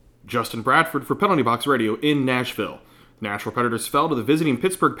Justin Bradford for Penalty Box Radio in Nashville. The Nashville Predators fell to the visiting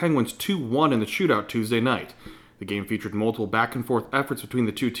Pittsburgh Penguins 2-1 in the shootout Tuesday night. The game featured multiple back-and-forth efforts between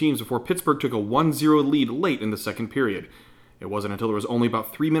the two teams before Pittsburgh took a 1-0 lead late in the second period. It wasn't until there was only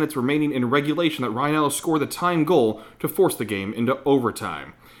about 3 minutes remaining in regulation that Ryan Ellis scored the tying goal to force the game into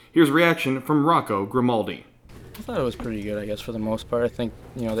overtime. Here's a reaction from Rocco Grimaldi. I thought it was pretty good, I guess, for the most part. I think,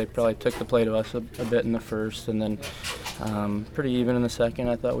 they probably took the play to us a bit in the first, and then pretty even in the second.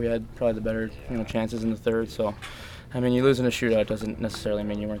 I thought we had probably the better, chances in the third. So, you lose in a shootout doesn't necessarily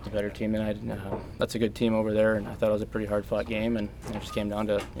mean you weren't the better team tonight. That's a good team over there, and I thought it was a pretty hard-fought game, and it just came down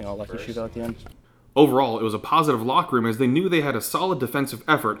to, a lucky shootout at the end. Overall, it was a positive locker room as they knew they had a solid defensive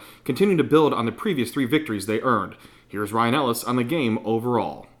effort, continuing to build on the previous 3 victories they earned. Here's Ryan Ellis on the game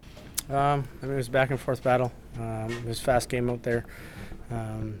overall. It was a back-and-forth battle. It was a fast game out there.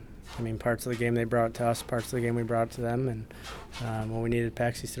 Parts of the game they brought it to us, parts of the game we brought it to them. And when we needed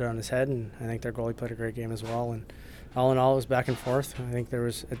Pax, he stood on his head, and I think their goalie played a great game as well. And all in all, it was back and forth. I think there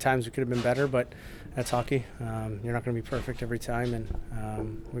was at times we could have been better, but that's hockey. You're not going to be perfect every time,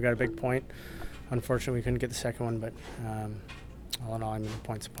 and we got a big point. Unfortunately, we couldn't get the second one, but all in all,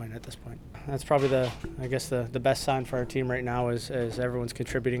 point's a point at this point. That's probably the best sign for our team right now is everyone's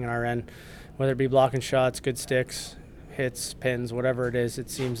contributing on our end, whether it be blocking shots, good sticks, hits, pins, whatever it is. It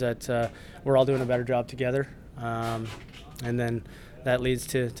seems that we're all doing a better job together, and then that leads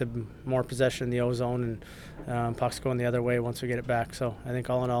to more possession in the O zone and pucks going the other way once we get it back. So I think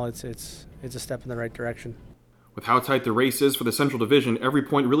all in all, it's a step in the right direction. With how tight the race is for the Central Division, every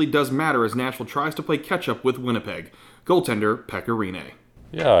point really does matter as Nashville tries to play catch-up with Winnipeg. Goaltender Pekka Rinne.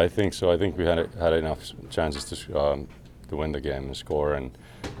 Yeah, I think so. I think we had enough chances to win the game and score. And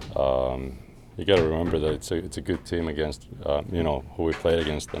you got to remember that it's a good team against who we played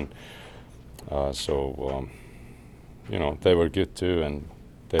against, and they were good too, and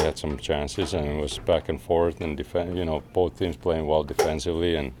they had some chances, and it was back and forth and both teams playing well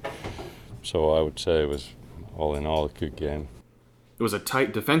defensively, and so I would say it was all in all a good game. It was a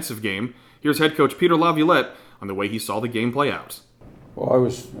tight defensive game. Here's head coach Peter Laviolette on the way he saw the game play out. Well, it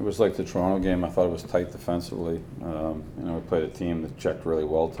was like the Toronto game. I thought it was tight defensively. We played a team that checked really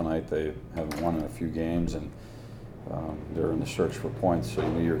well tonight. They haven't won in a few games, and they're in the search for points, so you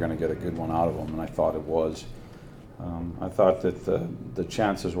knew you were going to get a good one out of them, and I thought it was. I thought that the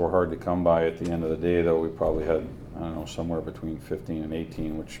chances were hard to come by at the end of the day, though. We probably had, somewhere between 15 and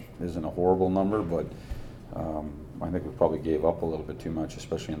 18, which isn't a horrible number, but I think we probably gave up a little bit too much,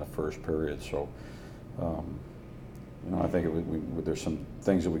 especially in the first period. So, I think there's some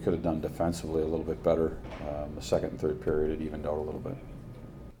things that we could have done defensively a little bit better. The second and third period, it evened out a little bit.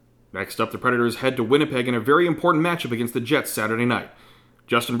 Next up, the Predators head to Winnipeg in a very important matchup against the Jets Saturday night.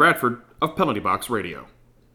 Justin Bradford of Penalty Box Radio.